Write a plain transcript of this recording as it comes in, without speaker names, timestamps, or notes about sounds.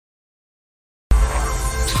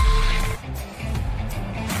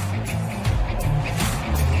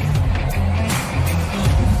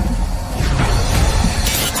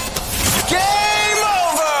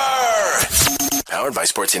Powered by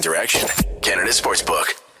Sports Interaction, Canada Sportsbook.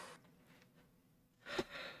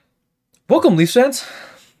 Welcome, Leafs fans.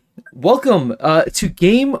 Welcome to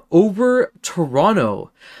Game Over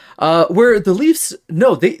Toronto, where the Leafs,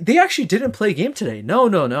 they actually didn't play a game today.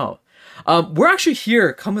 No. We're actually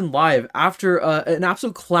here coming live after an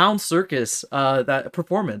absolute clown circus that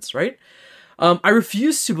performance, right? I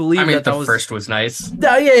refuse to believe that the first was nice.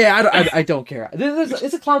 I don't care.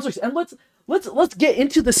 It's a clown circus, and let's get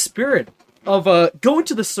into the spirit of going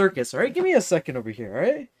to the circus. All right, give me a second over here. All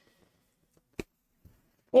right.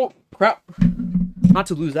 Oh crap! Not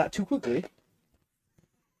to lose that too quickly.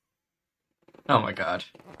 Oh my god!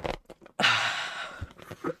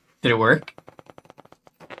 Did it work?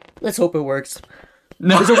 Let's hope it works.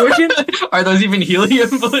 No. Is it working? Are those even helium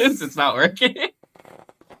balloons? It's not working.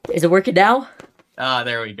 Is it working now? Ah,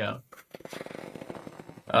 there we go.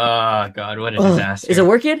 Oh god, what a disaster! Is it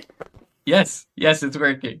working? Yes, it's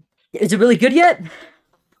working. Is it really good yet?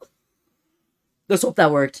 Let's hope that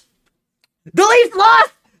worked. The Leafs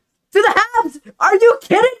lost to the Habs! Are you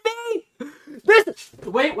kidding me?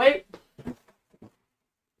 Wait.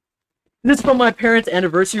 This is from my parents'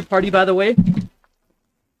 anniversary party, by the way.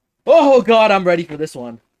 Oh god, I'm ready for this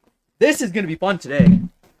one. This is gonna be fun today.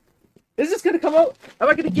 Is this gonna come out? Am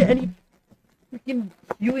I gonna get any freaking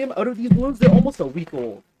helium out of these balloons? They're almost a week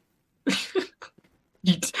old.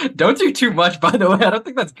 Don't do too much, by the way. I don't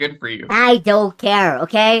think that's good for you. I don't care,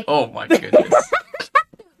 okay? Oh my goodness.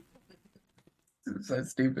 So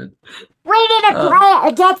stupid. We didn't play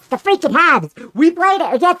it against the freaking Habs. We played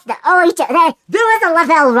it against the OHL. There was a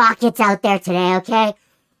Lavelle Rockets out there today, okay?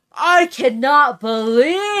 I cannot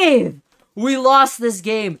believe we lost this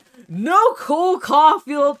game. No Cole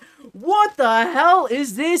Caulfield. What the hell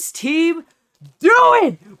is this team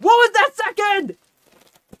doing? What was that second?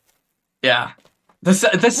 Yeah. The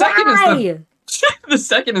second is the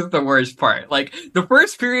second is the worst part. Like, the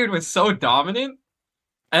first period was so dominant,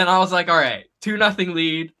 and I was like, all right, 2-0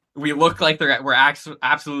 lead. We look like we're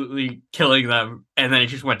absolutely killing them, and then it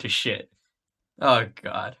just went to shit. Oh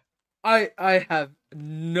god. I have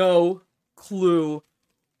no clue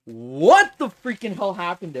what the freaking hell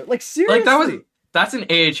happened there. Like, seriously. Like, that's an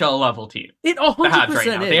AHL level team. It 100% right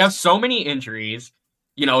now. is. They have so many injuries.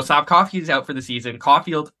 You know, Slavkovsky's out for the season.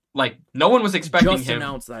 Caulfield, like, no one was expecting him. Just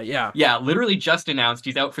announced that, yeah. Yeah, literally just announced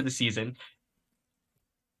he's out for the season.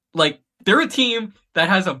 Like, they're a team that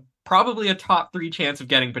has probably a top 3 chance of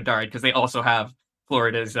getting Bedard, because they also have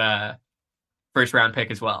Florida's first round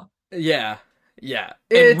pick as well. Yeah.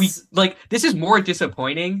 And this is more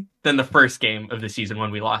disappointing than the first game of the season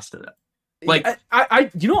when we lost to them. Like,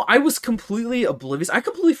 I was completely oblivious. I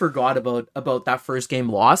completely forgot about that first game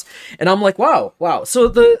loss, and I'm like, wow. So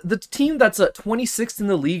the team that's at 26th in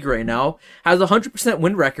the league right now has a 100%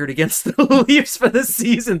 win record against the Leafs for the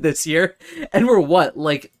season this year, and we're what,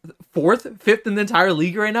 like 4th, 5th in the entire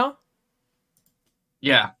league right now?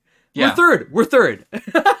 Yeah. We're third.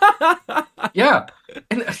 Yeah,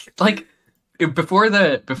 and like before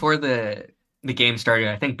the game started,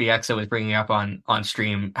 I think BXO was bringing up on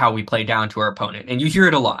stream how we play down to our opponent, and you hear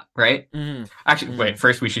it a lot, right? Mm-hmm. Actually, wait.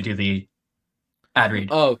 First, we should do the ad read.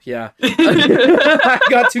 Oh yeah, I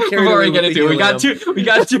got too carried away. Before we get into it, we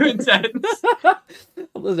got too intense.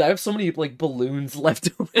 I have so many like balloons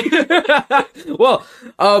left over. Well,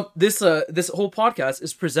 this whole podcast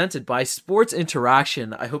is presented by Sports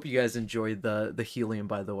Interaction. I hope you guys enjoyed the helium,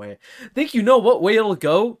 by the way. Think you know what way it'll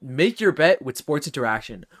go? Make your bet with Sports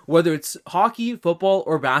Interaction. Whether it's hockey, football,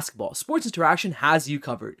 or basketball, Sports Interaction has you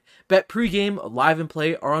covered. Bet pregame, live and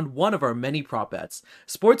play are on one of our many prop bets.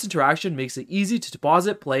 Sports Interaction makes it easy to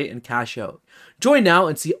deposit, play, and cash out. Join now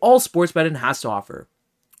and see all sports betting has to offer.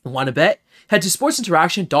 Want to bet? Head to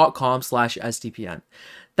sportsinteraction.com/SDPN.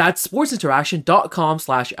 That's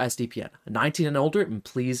sportsinteraction.com/SDPN. 19 and older, and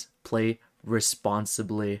please play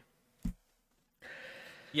responsibly.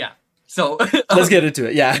 Yeah. So let's get into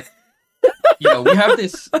it. Yeah. We have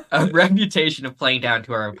this reputation of playing down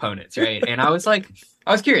to our opponents, right? And I was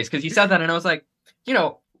curious because you said that, and I was like,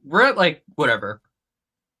 we're at like whatever,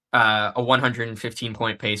 a 115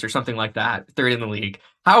 point pace or something like that, 3rd in the league.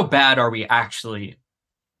 How bad are we actually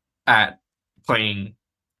at playing,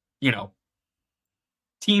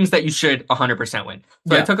 teams that you should 100% win?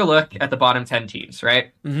 So I took a look at the bottom 10 teams,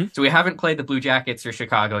 right? Mm-hmm. So we haven't played the Blue Jackets or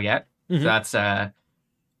Chicago yet. Mm-hmm. So that's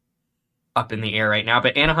up in the air right now.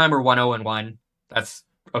 But Anaheim are 1-0-1. That's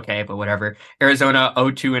okay, but whatever. Arizona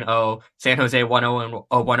 0-2-0. San Jose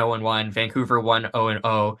 1-0-1. Vancouver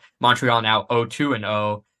 1-0-0. Montreal now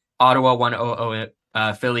 0-2-0. Ottawa 1-0-0.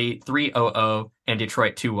 Philly 3-0-0. And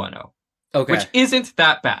Detroit 2-1-0. Okay. Which isn't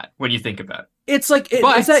that bad when you think about it. It's like,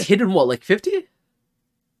 is that hidden what, like 50?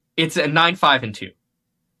 It's a 9-5-2.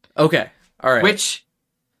 Okay. All right. Which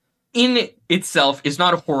in itself is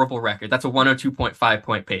not a horrible record. That's a 102.5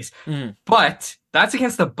 point pace. But that's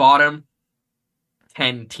against the bottom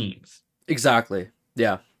 10 teams. Exactly.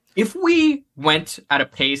 Yeah. If we went at a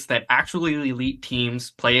pace that actually elite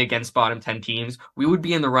teams play against bottom 10 teams, we would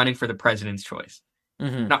be in the running for the President's Choice.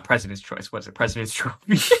 Not President's Choice. What's it? President's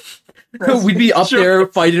Trophy. We'd be up there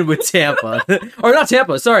fighting with Tampa. Or not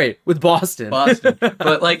Tampa, sorry, with Boston.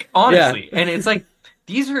 But, like, honestly, and it's like,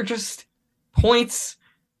 these are just points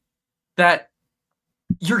that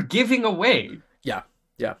you're giving away. Yeah.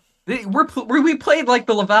 We played like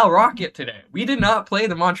the Laval Rocket today. We did not play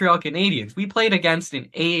the Montreal Canadiens. We played against an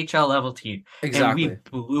AHL level team. Exactly. And we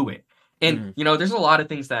blew it. And, you know, there's a lot of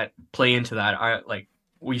things that play into that.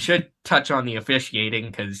 We should touch on the officiating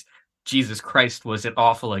because Jesus Christ, was it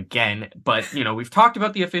awful again. But, you know, we've talked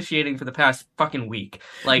about the officiating for the past fucking week.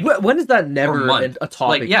 Like, when is that never a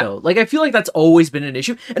topic, though? Like, I feel like that's always been an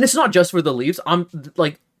issue. And it's not just for the Leafs.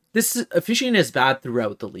 This officiating is bad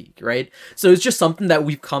throughout the league, right? So it's just something that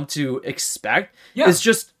we've come to expect. Yeah. It's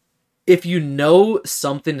just, if you know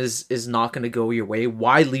something is not going to go your way,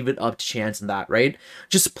 why leave it up to chance in that, right?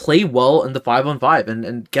 Just play well in the 5-on-5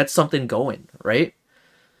 and get something going, right?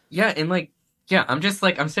 Yeah, and I'm just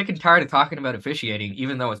I'm sick and tired of talking about officiating,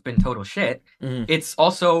 even though it's been total shit. It's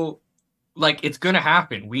also, it's going to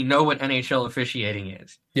happen. We know what NHL officiating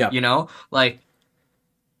is. Yeah. You know?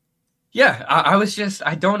 Yeah,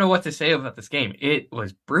 I don't know what to say about this game. It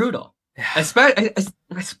was brutal.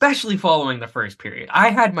 Especially following the first period. I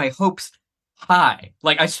had my hopes high.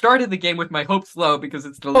 I started the game with my hopes low because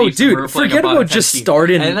it's the Leafs. Oh, dude, forget about just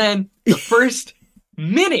starting. And then the first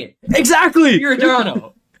minute. Exactly.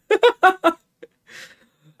 Giordano.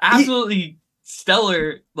 Absolutely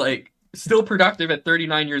stellar, still productive at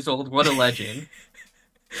 39 years old. What a legend.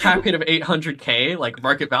 Cap hit of $800K,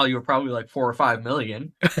 market value of probably $4 or $5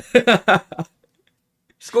 million.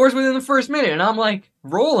 Scores within the first minute, and I'm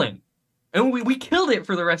rolling. And we killed it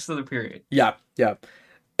for the rest of the period. Yeah.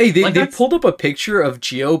 Hey, they pulled up a picture of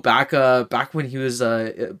Gio back when he was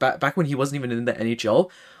back when he wasn't even in the NHL.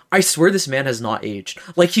 I swear this man has not aged.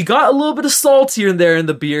 He got a little bit of salt here and there in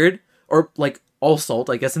the beard, or all salt,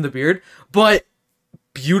 I guess, in the beard, but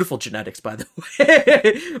beautiful genetics, by the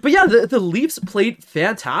way. But yeah, the Leafs played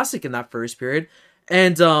fantastic in that first period,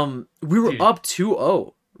 and we were up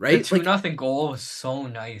 2-0, right? The 2-0 goal was so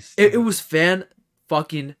nice. It was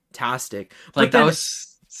fan-fucking-tastic. That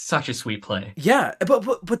was such a sweet play. Yeah,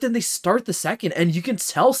 but then they start the second, and you can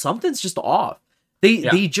tell something's just off.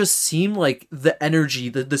 They just seem like the energy,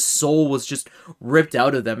 the soul was just ripped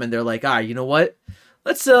out of them, and they're like, you know what?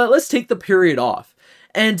 Let's take the period off.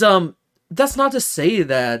 And that's not to say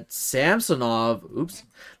that Samsonov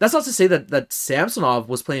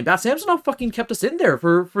was playing bad. Samsonov fucking kept us in there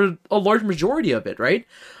for a large majority of it, right?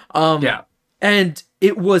 And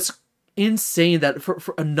it was insane that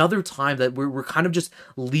for another time that we're kind of just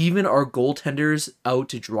leaving our goaltenders out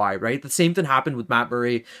to dry, right? The same thing happened with Matt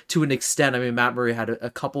Murray to an extent. I mean, Matt Murray had a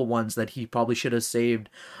couple ones that he probably should have saved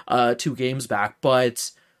 2 games back,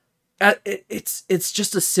 but it's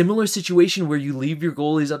just a similar situation where you leave your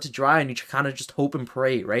goalies out to dry and you kind of just hope and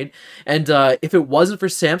pray, right? And if it wasn't for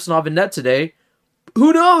Samsonov in net today,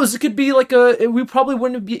 who knows? It could be we probably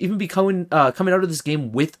wouldn't even be coming out of this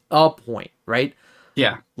game with a point, right?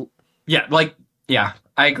 Yeah,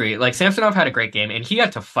 I agree. Samsonov had a great game, and he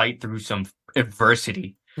had to fight through some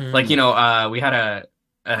adversity. We had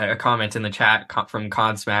a comment in the chat from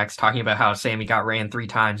Consmax talking about how Sammy got ran 3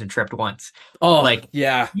 times and tripped once. Oh,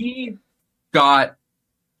 yeah. He got,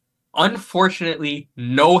 unfortunately,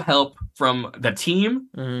 no help from the team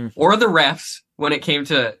or the refs when it came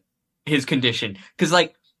to his condition. Because,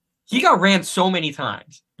 he got ran so many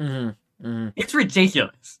times. It's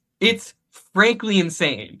ridiculous. It's frankly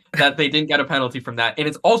insane that they didn't get a penalty from that. And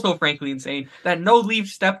it's also frankly insane that no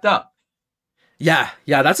Leafs stepped up. Yeah,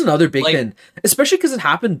 that's another big thing, especially because it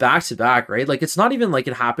happened back to back, right? It's not even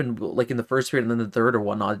it happened in the first period and then the third or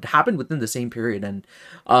whatnot. It happened within the same period, and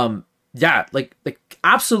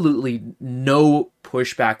absolutely no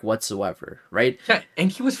pushback whatsoever, right? Yeah,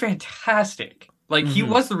 and he was fantastic. He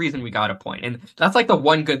was the reason we got a point, and that's the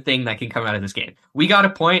one good thing that can come out of this game. We got a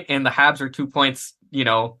point, and the Habs are 2 points.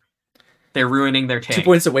 They're ruining their tank. 2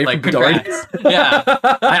 points away from Bedard. Yeah.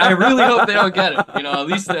 I really hope they don't get it. At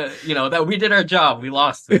least, that we did our job. We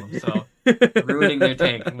lost to them. So, ruining their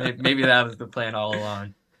tank. Maybe that was the plan all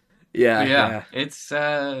along. Yeah. It's,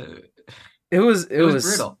 it was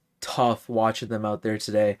brutal. Tough watching them out there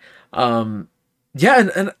today. And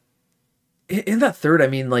in that third, I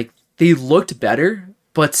mean, they looked better,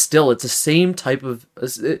 but still, it's the same type of.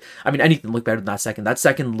 I mean, anything looked better than that second. That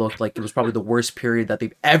second looked like it was probably the worst period that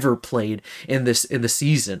they've ever played in the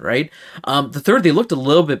season, right? The third, they looked a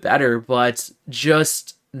little bit better, but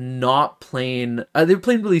just not playing. They were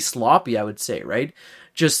playing really sloppy, I would say, right?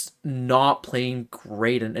 Just not playing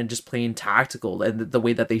great and just playing tactical and the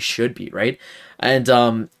way that they should be, right? And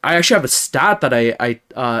I actually have a stat that I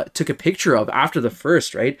took a picture of after the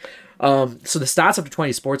first, right? So the stats after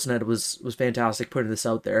 20 Sportsnet was fantastic putting this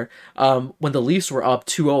out there. When the Leafs were up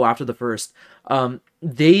 2-0 after the first,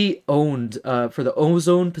 they owned, for the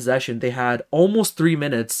ozone possession, they had almost 3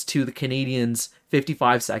 minutes to the Canadiens'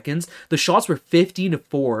 55 seconds. The shots were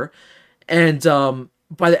 15-4, and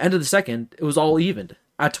by the end of the second, it was all evened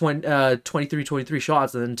at 23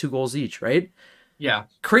 shots and then 2 goals each, right? Yeah.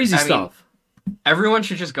 Crazy stuff. Everyone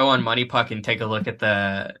should just go on Money Puck and take a look at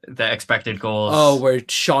the expected goals. Oh, where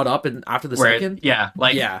it shot up and after the second?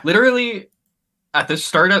 Literally at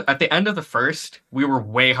the end of the first, we were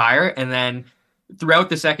way higher, and then throughout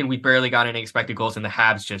the second, we barely got any expected goals, and the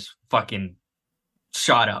Habs just fucking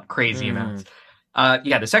shot up crazy amounts.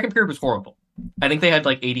 The second period was horrible. I think they had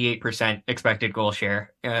like 88% expected goal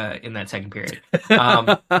share in that second period.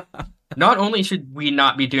 Not only should we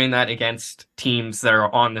not be doing that against teams that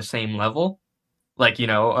are on the same level, like,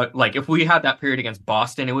 like if we had that period against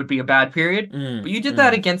Boston, it would be a bad period. But you did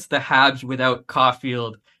that against the Habs without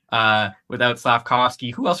Caulfield, without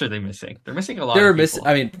Slavkovsky. Who else are they missing? They're missing a lot of people.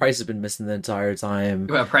 I mean, Price has been missing the entire time.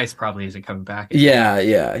 Well, Price probably isn't coming back.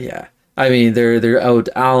 Yeah. I mean, they're out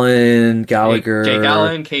Allen, Gallagher, Jake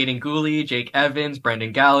Allen, Caden Gooley, Jake Evans,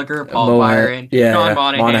 Brendan Gallagher, Paul Byron, John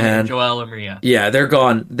Monahan, and Joel Amria. Yeah, they're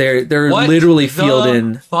gone. They're literally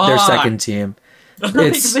fielding their second team.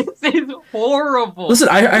 This is horrible. Listen,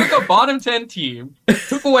 I took a bottom 10 team,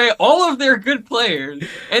 took away all of their good players,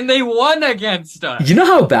 and they won against us. You know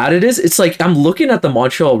how bad it is? It's like I'm looking at the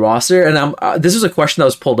Montreal roster, and this is a question that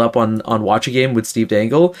was pulled up on Watch a Game with Steve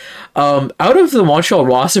Dangle. Out of the Montreal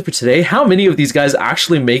roster for today, how many of these guys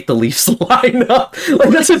actually make the Leafs lineup?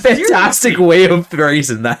 Like, that's a fantastic way of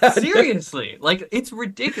phrasing that. Seriously, like, it's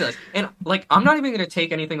ridiculous. And like, I'm not even going to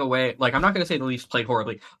take anything away. Like, I'm not going to say the Leafs played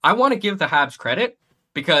horribly. I want to give the Habs credit,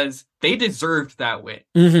 because they deserved that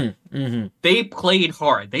win. They played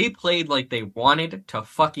hard. They played like they wanted to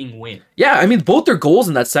fucking win. Yeah, I mean, both their goals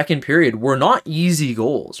in that second period were not easy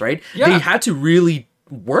goals, right? Yeah. They had to really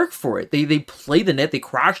work for it. They played the net, they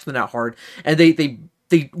crashed the net hard, and they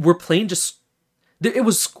were playing just... It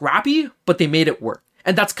was scrappy, but they made it work.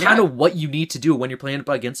 And that's kind of what you need to do when you're playing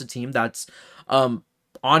against a team that's, on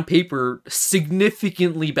paper,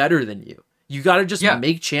 significantly better than you. You got to just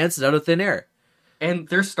make chances out of thin air. And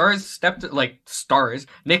their stars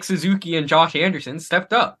Nick Suzuki and Josh Anderson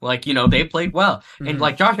stepped up. Like, they played well. And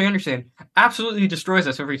like, Josh Anderson absolutely destroys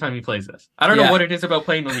us every time he plays us. I don't know what it is about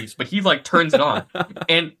playing the Leafs, but he like turns it on.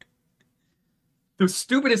 And the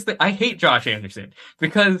stupidest thing, I hate Josh Anderson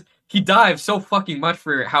because he dives so fucking much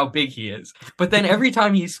for how big he is. But then every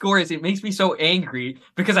time he scores, it makes me so angry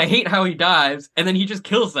because I hate how he dives and then he just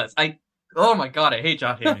kills us. Oh my God, I hate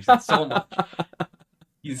Josh Anderson so much.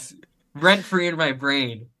 He's rent-free in my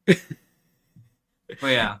brain. But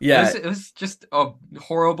yeah. It was just a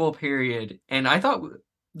horrible period. And I thought,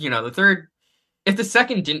 the third, if the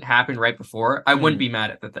second didn't happen right before, I wouldn't be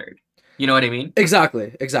mad at the third. You know what I mean?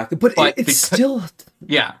 Exactly. But it's still...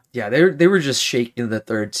 Yeah, they were just shaking the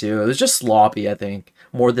third too. It was just sloppy, I think,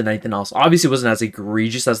 more than anything else. Obviously, it wasn't as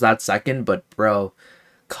egregious as that second, but bro,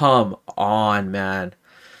 come on, man.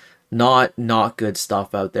 Not good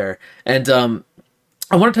stuff out there. And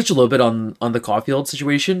I want to touch a little bit on the Caulfield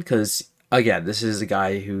situation because, again, this is a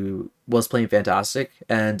guy who was playing fantastic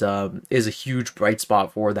and is a huge bright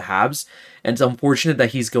spot for the Habs. And it's unfortunate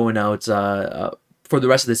that he's going out for the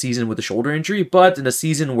rest of the season with a shoulder injury, but in a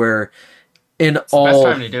season where it's the best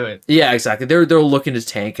time to do it. Yeah, exactly. They're looking to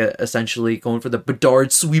tank, essentially, going for the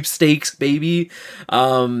Bedard sweepstakes, baby.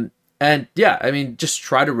 And yeah, I mean, just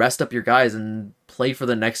try to rest up your guys and play for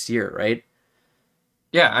the next year, right?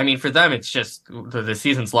 Yeah, I mean, for them, it's just the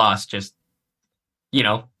season's lost. Just,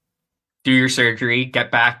 do your surgery,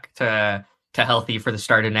 get back to healthy for the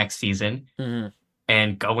start of next season,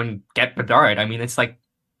 and go and get Bedard. I mean, it's like,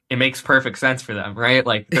 it makes perfect sense for them, right?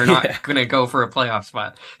 Like, they're not going to go for a playoff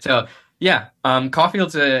spot. So, yeah,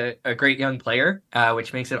 Caulfield's a great young player,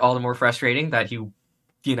 which makes it all the more frustrating that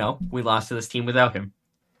we lost to this team without him.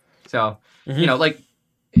 So,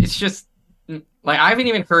 it's just... Like, I haven't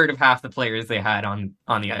even heard of half the players they had on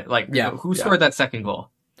the who scored that second goal?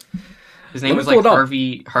 His name was like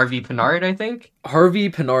Harvey Pinard, I think. Harvey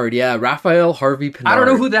Pinard, yeah, Raphael Harvey Pinard. I don't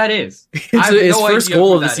know who that is. It's his first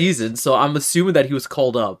goal of the season, so I'm assuming that he was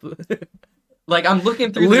called up. Like, I'm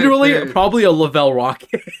looking through Literally, probably a Lavelle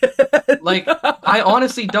Rocket. Like, I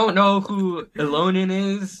honestly don't know who Ilonen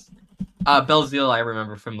is. Belzil, I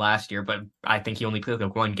remember from last year, but I think he only played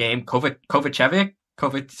like one game. Kovacevic?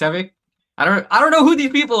 I don't know who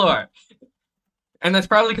these people are. And that's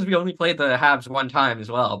probably because we only played the Habs one time as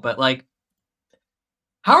well. But, like,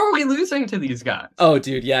 how are we losing to these guys? Oh,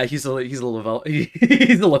 dude, yeah, he's a Lavelle.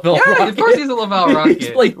 He's a Lavelle Yeah, Rocket. of course he's a Lavelle Rocket.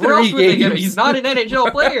 He's played 30 Where else would they get him? games. He's not an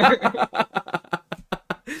NHL player.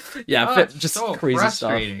 Yeah, It's just so crazy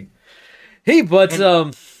frustrating. stuff. Hey, but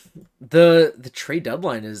the trade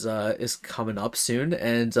deadline is coming up soon,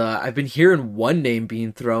 and I've been hearing one name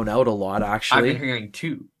being thrown out a lot. Actually, I've been hearing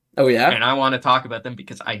two. Oh yeah, And I want to talk about them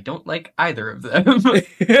because I don't like either of them.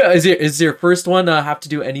 is your first one have to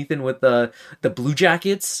do anything with the Blue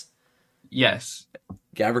Jackets? Yes.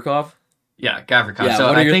 Gavrikov? Yeah, Gavrikov. Yeah, So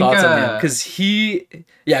what are your I think, thoughts on him?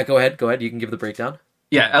 Because go ahead. You can give the breakdown.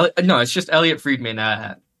 Yeah, no, it's just Elliot Friedman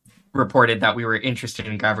reported that we were interested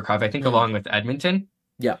in Gavrikov, I think along with Edmonton.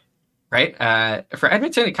 Yeah. Right? For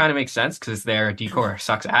Edmonton, it kind of makes sense because their decor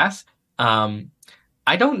sucks ass.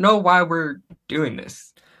 I don't know why we're doing this.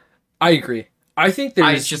 I agree. I think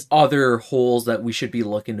there's just other holes that we should be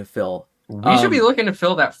looking to fill. We should be looking to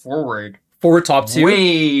fill that forward top two,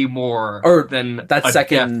 way more or than that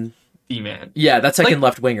second D-man. Yeah, that second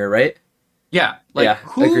left winger, right? Yeah,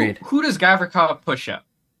 agreed. Who does Gavrikov push up?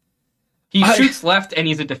 He shoots left and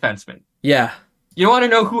he's a defenseman. Yeah. You want to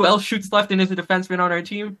know who else shoots left and is a defenseman on our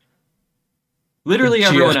team? Literally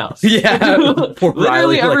everyone else. Yeah. Poor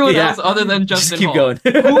Literally Riley, everyone else other than Justin Just keep Hall. going.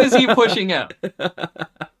 Who is he pushing out?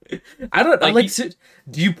 I don't Like,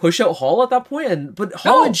 do you push out Hall at that point? But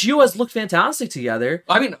Hall and Gio has looked fantastic together.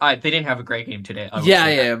 I mean, they didn't have a great game today.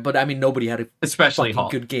 Yeah, but I mean, nobody had a especially Hall.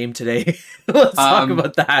 good game today. Let's talk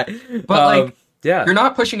about that. But yeah, you're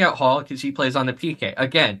not pushing out Hall because he plays on the PK.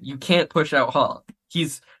 Again, you can't push out Hall.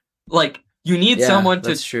 He's like, you need someone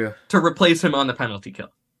to replace him on the penalty kill.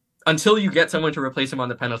 Until you get someone to replace him on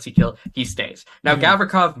the penalty kill, he stays. Now,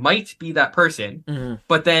 Gavrikov might be that person,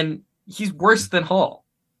 but then he's worse than Hall.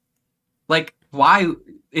 Like, why?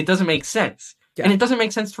 It doesn't make sense. Yeah. And it doesn't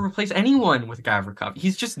make sense to replace anyone with Gavrikov.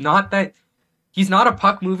 He's just not that... He's not a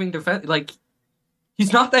puck-moving defense... Like,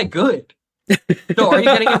 he's not that good. So, are you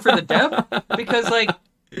getting him for the depth? Because, like...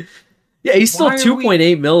 Yeah, he's still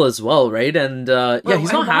 2.8 mil as well, right? And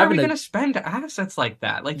he's not having. Why are we going to spend assets like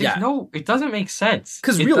that? Like, there's it doesn't make sense.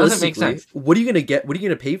 Because realistically, what are you going to get? What are you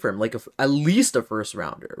going to pay for him? Like at least a first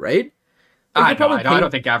rounder, right? I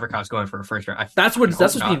don't think Gavrikov's going for a first round. That's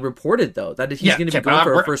what's being reported, though. That he's going to be going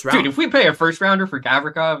for a first round. Dude, if we pay a first rounder for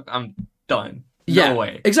Gavrikov, I'm done. No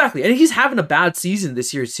way. Exactly. And he's having a bad season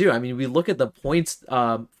this year too. I mean, we look at the points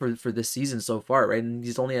for this season so far, right? And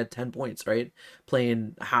he's only had 10 points, right?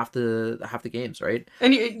 Playing half the games, right?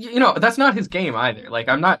 And you know, that's not his game either. Like,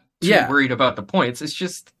 I'm not too worried about the points. It's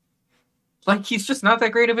just like he's just not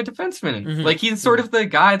that great of a defenseman. Mm-hmm. Like, he's sort of the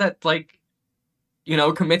guy that, like, you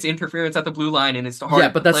know, commits interference at the blue line and it's hard. Yeah,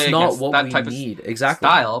 but that's not what we need. Exactly.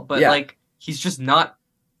 Style, but like he's just not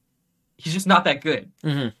that good.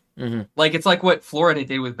 Mm-hmm. Mm-hmm. Like, it's like what Florida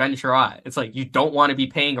did with Ben Chiarot. It's like, you don't want to be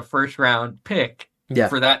paying a first round pick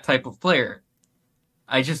for that type of player.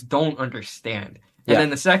 I just don't understand. And then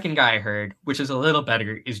the second guy I heard, which is a little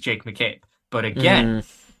better, is Jake McCabe. But again,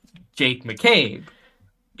 Jake McCabe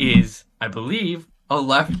is, I believe, a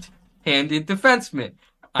left-handed defenseman.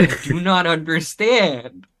 I do not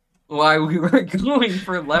understand why we were going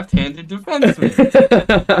for left-handed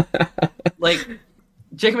defensemen. Like,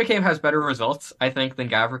 Jake McCabe has better results, I think, than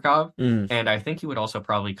Gavrikov, and I think he would also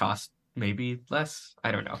probably cost maybe less.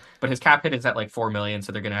 I don't know, but his cap hit is at like $4 million,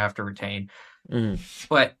 so they're gonna have to retain.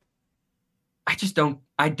 But I just don't.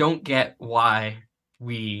 I don't get why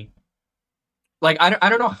we like. I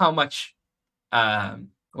don't know how much.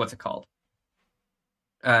 What's it called?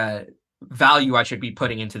 Value I should be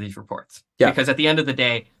putting into these reports, because at the end of the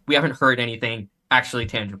day, we haven't heard anything actually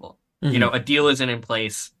tangible. You know, a deal isn't in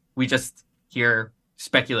place. We just hear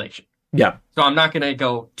speculation. Yeah. So I'm not going to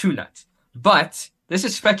go too nuts. But this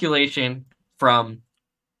is speculation from,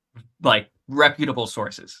 like, reputable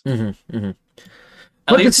sources.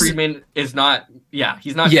 Elliot Friedman is not... Yeah,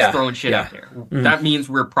 he's not just throwing shit out there. That means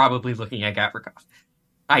we're probably looking at Gavrikov.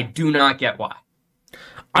 I do not get why.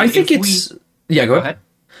 I think it's... Yeah, go ahead.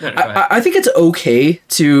 No, go ahead. I think it's okay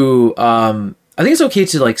to... I think it's okay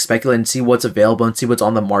to, like, speculate and see what's available and see what's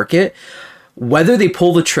on the market. Whether they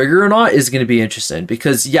pull the trigger or not is going to be interesting,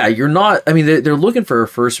 because you're not. I mean, they're looking for a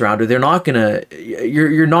first rounder. They're not gonna.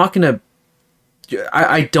 You're not gonna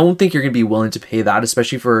I don't think you're going to be willing to pay that,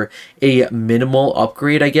 especially for a minimal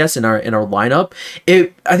upgrade, I guess, in our lineup.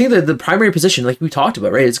 I think that the primary position, like we talked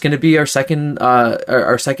about, right, it's going to be our second left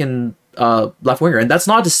winger, and that's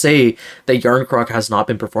not to say that Yarncroc has not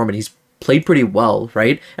been performing. He's played pretty well,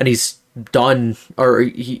 right, and he's done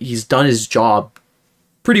his job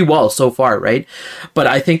pretty well so far, right? But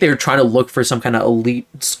I think they're trying to look for some kind of elite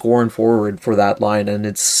scoring forward for that line, and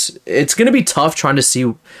it's going to be tough trying to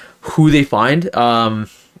see who they find and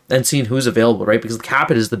seeing who's available, right? Because the cap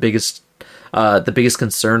hit is the biggest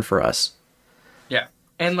concern for us. Yeah,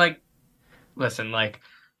 and like, listen, like,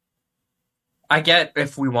 I get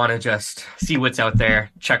if we want to just see what's out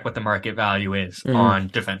there, check what the market value is on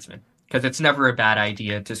defensemen, because it's never a bad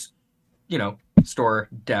idea to, store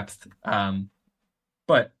depth.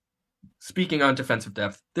 But speaking on defensive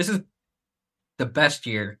depth, this is the best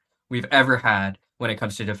year we've ever had when it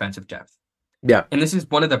comes to defensive depth. Yeah. And this is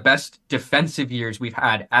one of the best defensive years we've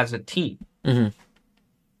had as a team. Mm-hmm.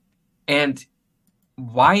 And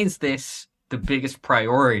why is this the biggest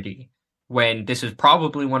priority when this is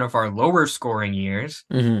probably one of our lower scoring years?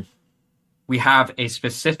 Mm-hmm. We have a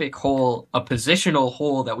specific hole, a positional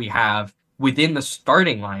hole that we have within the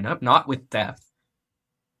starting lineup, not with depth.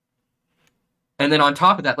 And then on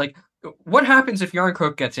top of that, like, what happens if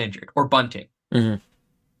Yarncroc gets injured or Bunting? Mm-hmm.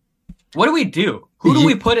 What do we do? Who do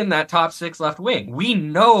we put in that top six left wing? We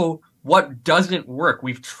know what doesn't work.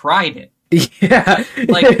 We've tried it. Yeah.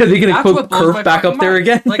 Like, are they going to put blows Kerf back up there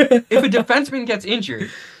again? Like, if a defenseman gets injured,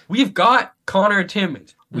 we've got Connor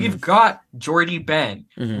Timmins. We've got Jordy Ben.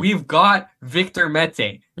 Mm-hmm. We've got Victor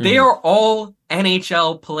Mete. They are all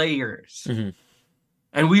NHL players. Mm-hmm.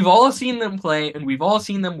 And we've all seen them play, and we've all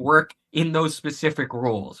seen them work in those specific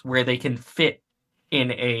roles where they can fit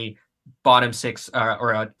in a bottom six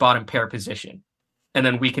or a bottom pair position. And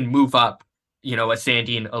then we can move up, a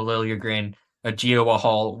Sandin, a Liljegren, a Gio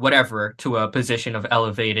Hall, whatever, to a position of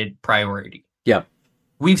elevated priority. Yeah.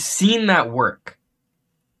 We've seen that work.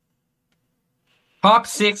 Top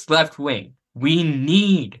six left wing. We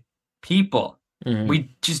need people. Mm-hmm.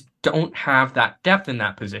 We just don't have that depth in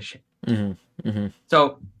that position. Mm-hmm. Mm-hmm.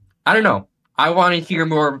 So, I don't know. I want to hear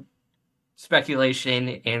more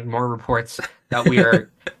speculation and more reports that we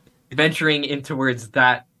are venturing in towards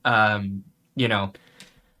that,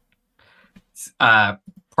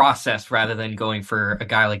 process rather than going for a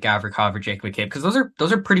guy like Gavrikov or Jake McCabe, because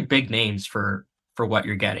those are pretty big names for what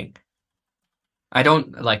you're getting. I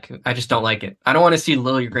just don't like it. I don't want to see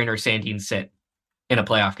Liljegren or Sandin sit in a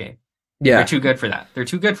playoff game. Yeah. They're too good for that.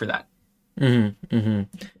 Mm-hmm. Mm-hmm.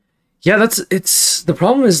 Yeah, the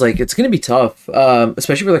problem is, like, it's going to be tough,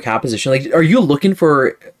 especially for the cap position. Like,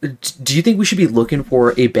 do you think we should be looking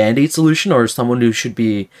for a Band-Aid solution, or someone who should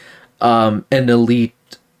be an elite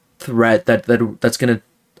threat that's going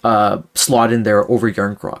to slot in there over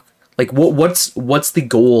Yarncroc? Like, what's the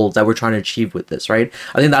goal that we're trying to achieve with this, right?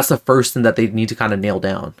 I think that's the first thing that they need to kind of nail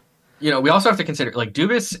down. We also have to consider, like,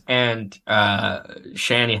 Dubas and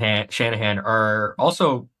Shanahan are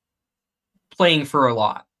also playing for a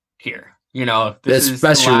lot here. This Especially is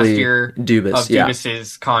the last year Dubas, of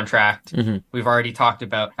Dubas's contract. Mm-hmm. We've already talked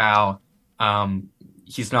about how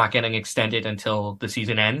he's not getting extended until the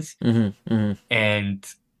season ends. Mm-hmm. Mm-hmm. And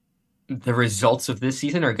the results of this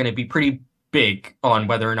season are going to be pretty big on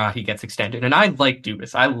whether or not he gets extended. And I like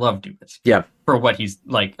Dubas. I love Dubas. Yeah. For what he's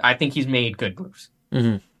like. I think he's made good moves.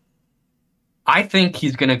 Mm-hmm. I think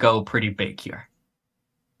he's going to go pretty big here.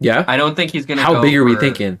 Yeah? I don't think he's going to go... How big are we for...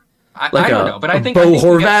 thinking? I don't know, but I think Bo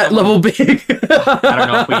Horvat level big. I don't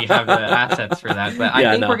know if we have the assets for that, but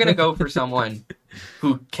I think we're going to go for someone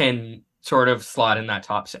who can sort of slot in that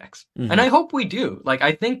top six. Mm-hmm. And I hope we do. Like,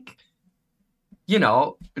 I think,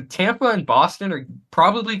 Tampa and Boston are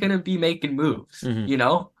probably going to be making moves,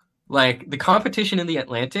 mm-hmm. Like, the competition in the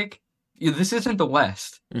Atlantic, this isn't the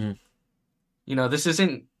West. Mm-hmm. This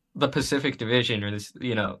isn't the Pacific Division or this,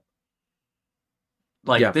 This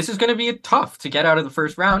is going to be tough to get out of the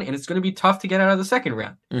first round, and it's going to be tough to get out of the second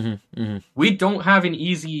round. Mm-hmm. Mm-hmm. We don't have an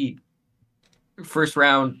easy first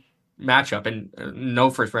round matchup, and no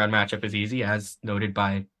first round matchup is easy, as noted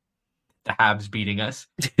by the Habs beating us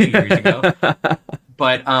 2 years ago.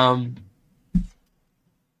 But,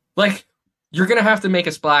 you're going to have to make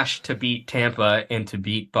a splash to beat Tampa and to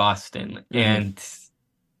beat Boston. Mm-hmm. And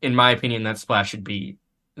in my opinion, that splash should be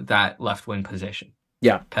that left wing position.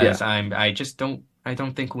 Yeah. Because I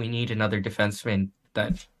don't think we need another defenseman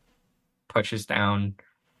that pushes down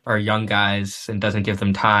our young guys and doesn't give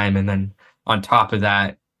them time. And then on top of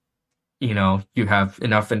that, you have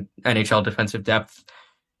enough NHL defensive depth.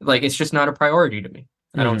 Like, it's just not a priority to me.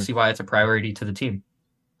 I don't see why it's a priority to the team.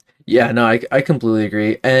 Yeah, no, I completely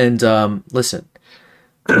agree. And listen,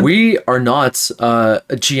 We are not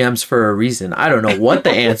GMs for a reason. I don't know what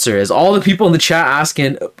the answer is. All the people in the chat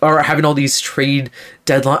asking are having all these trade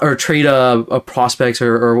deadline or trade prospects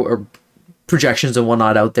or projections and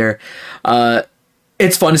whatnot out there.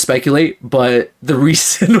 It's fun to speculate, but the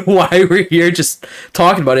reason why we're here just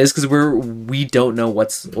talking about it is because we don't know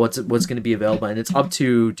what's going to be available, and it's up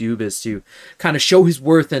to Dubas to kind of show his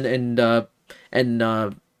worth and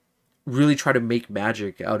really try to make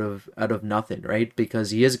magic out of nothing, right? Because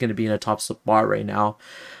he is going to be in a top spot right now,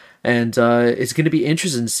 and it's going to be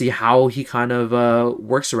interesting to see how he kind of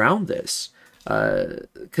works around this.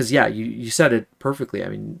 Because you said it perfectly. I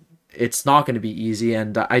mean, it's not going to be easy,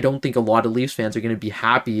 and I don't think a lot of Leafs fans are going to be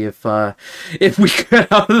happy if we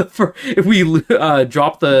get out of if we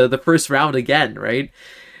drop the first round again, right?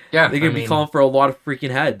 Yeah, they're going to be calling for a lot of freaking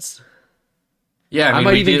heads. Yeah, I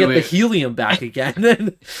might even get the helium back again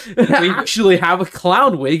and actually have a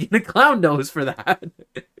clown wig and a clown nose for that.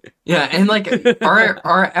 Yeah, and like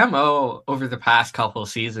our MO over the past couple of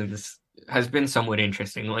seasons has been somewhat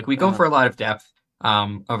interesting. Like we go for a lot of depth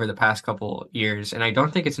over the past couple years, and I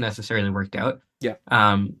don't think it's necessarily worked out. Yeah.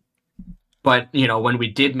 But when we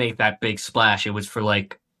did make that big splash, it was for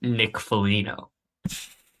like Nick Foligno.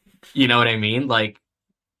 You know what I mean? Like,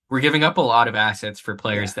 we're giving up a lot of assets for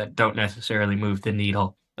players that don't necessarily move the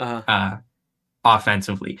needle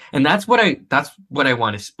offensively, and that's what I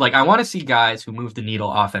want to like. I want to see guys who move the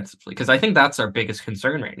needle offensively, because I think that's our biggest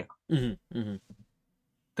concern right now. Mm-hmm, mm-hmm.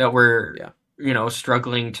 That we're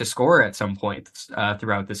struggling to score at some point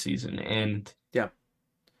throughout the season, and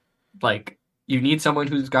like you need someone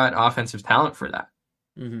who's got offensive talent for that.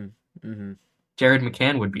 Mm-hmm, mm-hmm. Jared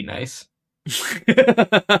McCann would be nice.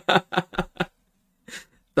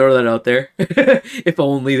 Throw that out there. If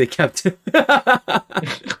only they kept him.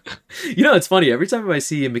 It's funny. Every time I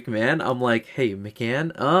see a McMahon, I'm like, hey,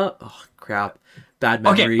 McCann? Oh, crap. Bad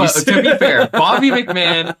memories. Okay, but to be fair, Bobby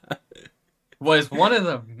McMahon was one of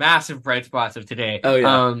the massive bright spots of today. Oh,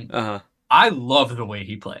 yeah. I love the way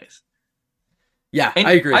he plays. Yeah, and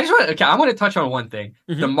I agree. I want to touch on one thing.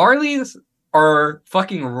 Mm-hmm. The Marlies are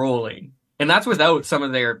fucking rolling, and that's without some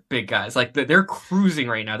of their big guys. Like, they're cruising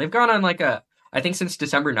right now. They've gone on I think since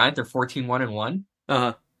December 9th, they're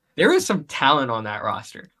 14-1-1. There is some talent on that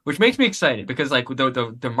roster, which makes me excited, because like the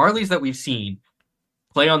Marlies that we've seen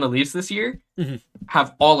play on the Leafs this year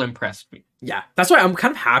have all impressed me. Yeah, that's why I'm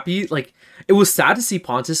kind of happy. Like, it was sad to see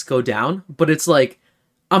Pontus go down, but it's like,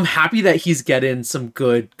 I'm happy that he's getting some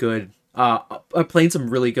good playing some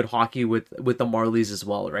really good hockey with the Marlies as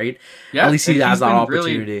well, right? Yeah, at least he has that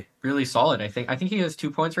opportunity. Really, really solid. I think he has 2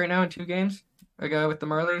 points right now in 2 games. A guy with the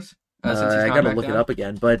Marlies. I gotta look it up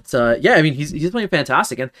again, but I mean, he's playing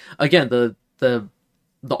fantastic, and again, the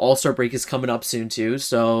All-Star break is coming up soon too,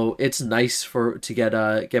 so it's nice to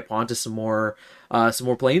get Pontus some more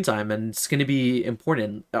playing time, and it's going to be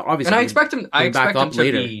important. Obviously, and I expect him to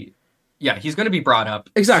later. He's going to be brought up.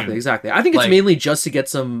 Exactly. I think it's like, mainly just to get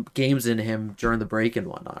some games in him during the break and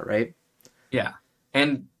whatnot, right? Yeah,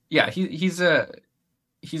 and he's a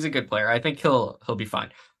good player. I think he'll be fine,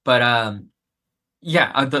 but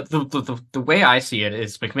the way I see it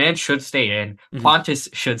is McMahon should stay in, Pontus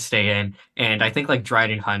should stay in, and I think like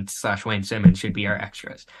Dryden Hunt / Wayne Simmons should be our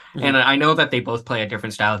extras. And I know that they both play a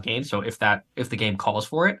different style of game, so if the game calls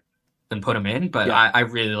for it, then put them in. But I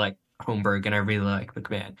really like Holmberg, and I really like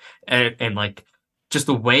McMahon, and like just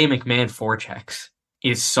the way McMahon forechecks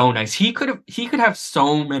is so nice. He could have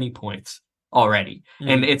so many points already,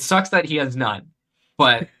 and it sucks that he has none.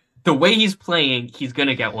 But the way he's playing, he's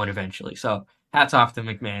gonna get one eventually. So. Hats off to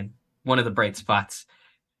McMahon, one of the bright spots.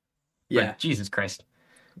 Yeah, but Jesus Christ.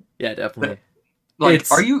 Yeah, definitely. Like,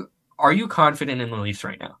 are you confident in the Leafs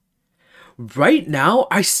right now? Right now,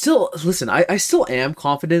 I still am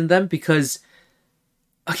confident in them, because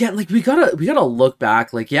again, like we gotta look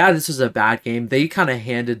back. Like, yeah, this was a bad game. They kind of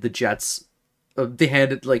handed the Jets. They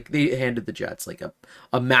handed the Jets like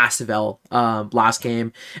a massive L last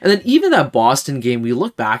game, and then even that Boston game, we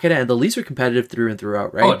look back at it, and the Leafs were competitive through and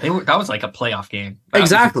throughout, right? Oh, that was like a playoff game. That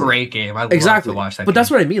exactly, was a great game. I love to watch that. But that's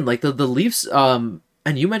what I mean. Like the Leafs, and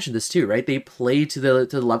you mentioned this too, right? They play to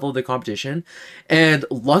the level of the competition, and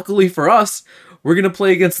luckily for us, we're gonna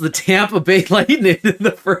play against the Tampa Bay Lightning in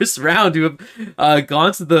the first round, who have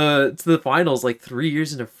gone to the finals like 3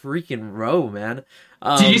 years in a freaking row, man.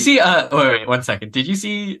 Did you see? Wait, 1 second. Did you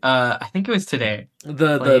see? I think it was today.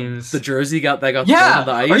 The jersey got thrown on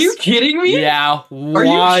the ice. Are you kidding me? Yeah, are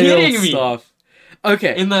you kidding me? Stuff.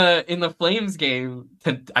 Okay. In the Flames game,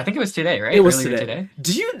 I think it was today, right? It was today.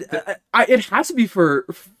 Do you? It has to be for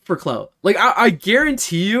clout. Like I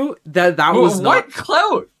guarantee you that was what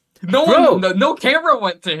clout? Bro. no camera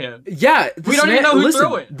went to him. Yeah, We don't even know who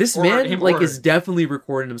threw it. This Or man him like or is her. definitely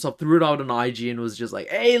recording himself. Threw it out on IG and was just like,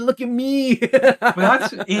 "Hey, look at me." But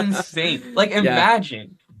that's insane. Like,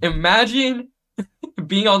 imagine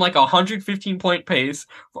being on like 115-point pace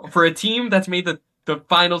for a team that's made the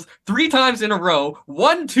finals 3 times in a row,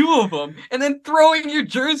 won 2 of them, and then throwing your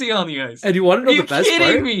jersey on the ice. And you want to know Are the you best kidding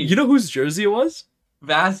part? me? You know whose jersey it was?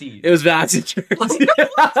 Vazzy. It was Vass's jersey.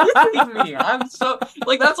 Kidding me? I'm so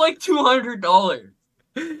like that's like $200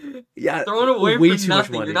 Yeah, thrown away way for too much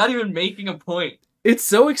nothing. money. You're not even making a point. It's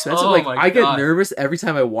so expensive. Oh Like my I get God. nervous every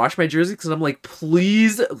time I wash my jersey because I'm like,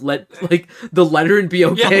 please let like the lettering be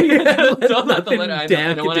okay. Don't let the letter. I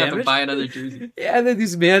don't want to have to damage. buy another jersey. Yeah, and then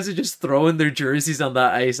these mans are just throwing their jerseys on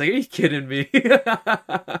that ice. Like, are you kidding me?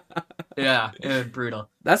 Yeah, brutal.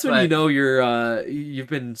 That's when But- you know you've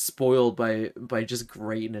been spoiled by just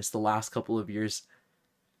greatness the last couple of years.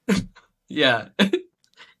 Yeah,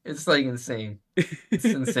 it's like insane. It's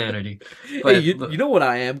insanity. Hey, But you know what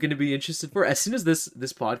I am going to be interested for? As soon as this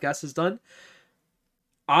podcast is done,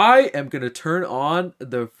 I am going to turn on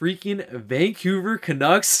the freaking Vancouver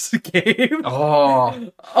Canucks game. oh,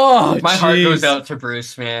 Oh, my heart jeez. goes out to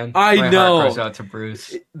Bruce, man. I My know. heart goes out to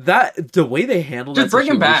Bruce. That the way they handled Just that bring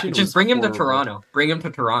him back. situation Just was bring him to horrible. Toronto. Bring him to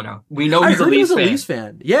Toronto. We know I he's a heard he was Leafs a fan. Leafs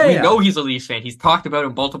fan. Yeah, We yeah. know he's a Leafs fan. He's talked about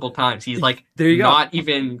it multiple times. He's like There you go. not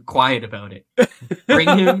even quiet about it. Bring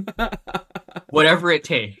him, whatever it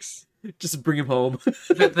takes. Just bring him home.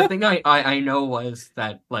 The thing I know was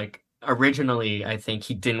that like originally I think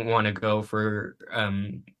he didn't want to go for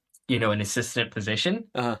an assistant position.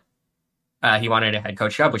 Uh-huh. He wanted a head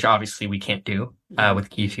coach job, which obviously we can't do with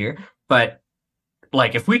Keith here. But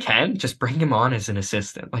like if we can, just bring him on as an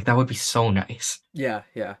assistant. Like that would be so nice. Yeah,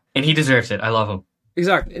 yeah. And he deserves it. I love him.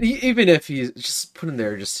 Exactly. And even if he's just put him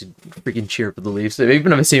there just to freaking cheer for the Leafs,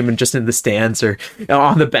 even if I see him just in the stands or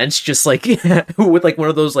on the bench, just like with like one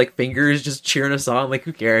of those like fingers just cheering us on, like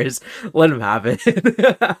who cares? Let him have it.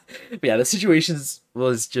 But yeah, the situations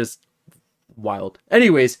was just wild.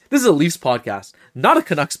 Anyways, this is a Leafs podcast, not a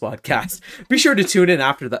Canucks podcast. Be sure to tune in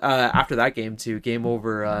after that game to Game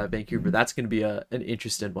Over Vancouver. That's going to be an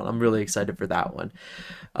interesting one. I'm really excited for that one.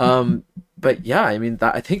 But yeah, I mean,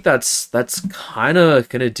 I think that's kind of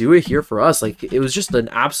gonna do it here for us. Like, it was just an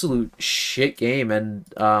absolute shit game, and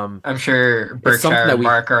I'm sure Berkshire something that and we-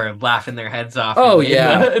 Mark are laughing their heads off. Oh, in the-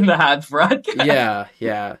 yeah. in the Habs broadcast.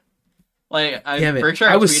 yeah. Like Damn it. Berkshire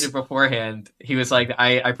I was- tweeted beforehand. He was like,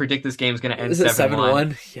 "I predict this game's gonna end Is it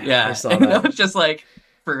 7-1." 7-1? Yeah, I saw and I that. was just like,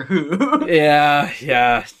 "For who?"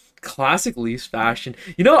 Yeah. Classic Leafs fashion.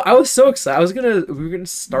 You know, I was so excited. We were gonna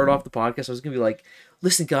start off the podcast. I was gonna be like,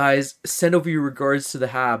 listen, guys, send over your regards to the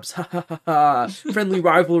Habs. Ha ha ha ha. Friendly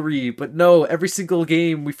rivalry. But no, every single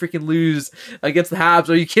game we freaking lose against the Habs.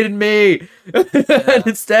 Are you kidding me? And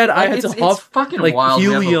instead, I had to It's huff fucking like wild.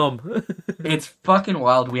 helium. It's fucking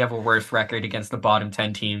wild. We have a worse record against the bottom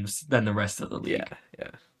 10 teams than the rest of the league. Yeah.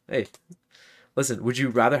 Hey, listen, would you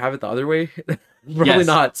rather have it the other way? Probably Yes.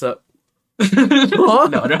 not. So. No.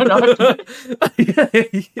 Yeah.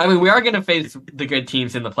 I mean, we are going to face the good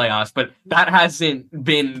teams in the playoffs, but that hasn't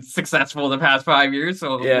been successful the past 5 years.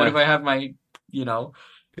 So Yeah. what if I have my,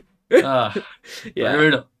 Yeah.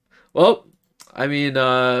 brutal. Well, I mean,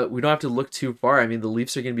 we don't have to look too far. I mean, the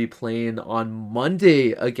Leafs are going to be playing on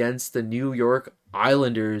Monday against the New York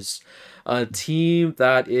Islanders, a team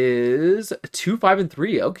that is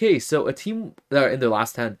 2-5-3. Okay, so a team in their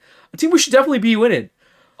last 10, a team we should definitely be winning.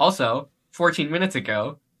 Also, 14 minutes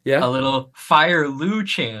ago, Yeah. a little Fire Lou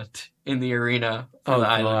chant in the arena for Oh, the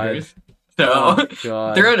God. Islanders. So Oh,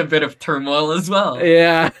 God. they're in a bit of turmoil as well,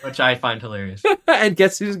 Yeah. which I find hilarious. And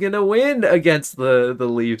guess who's going to win against the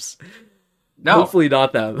Leafs? No, Hopefully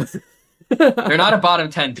not them. they're not a bottom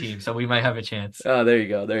 10 team, so we might have a chance. Oh, there you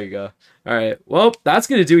go. All right. Well, that's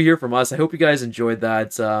going to do it here from us. I hope you guys enjoyed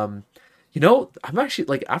that. I'm actually,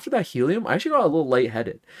 like, after that helium, I actually got a little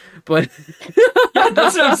lightheaded. But Yeah,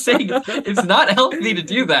 that's what I'm saying. It's not healthy to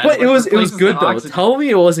do that. but it was replaces good, the though. oxygen. Tell me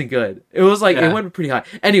it wasn't good. It was like, Yeah. it went pretty high.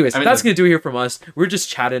 Anyways, I mean, that's going to do it here from us. We're just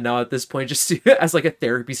chatting now at this point, just as like a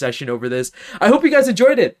therapy session over this. I hope you guys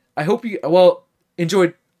enjoyed it. I hope you,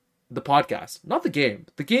 enjoyed the podcast, not the game.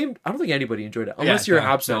 The game, I don't think anybody enjoyed it unless you're a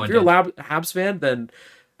Habs fan. no If one you're a Habs fan, then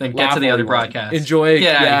Then get laugh to the all other you want. broadcast. Enjoy.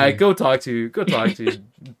 Get outta Yeah, here. go talk to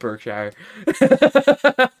Berkshire.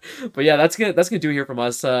 But yeah, that's gonna do it here from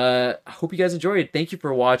us. I hope you guys enjoyed. Thank you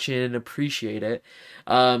for watching. Appreciate it.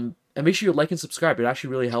 And make sure you like and subscribe. It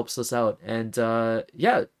actually really helps us out. And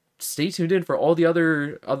yeah, stay tuned in for all the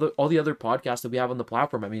other podcasts that we have on the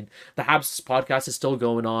platform. I mean, the Habs podcast is still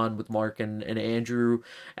going on with Mark and Andrew,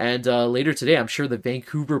 and later today, I'm sure the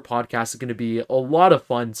Vancouver podcast is going to be a lot of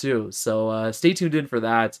fun too. So stay tuned in for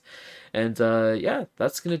that. And yeah,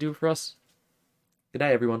 that's going to do it for us. Good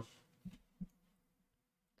night, everyone.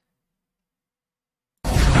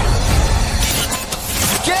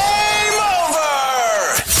 Game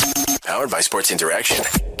over! Powered by Sports Interaction,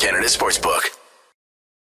 Canada Sportsbook.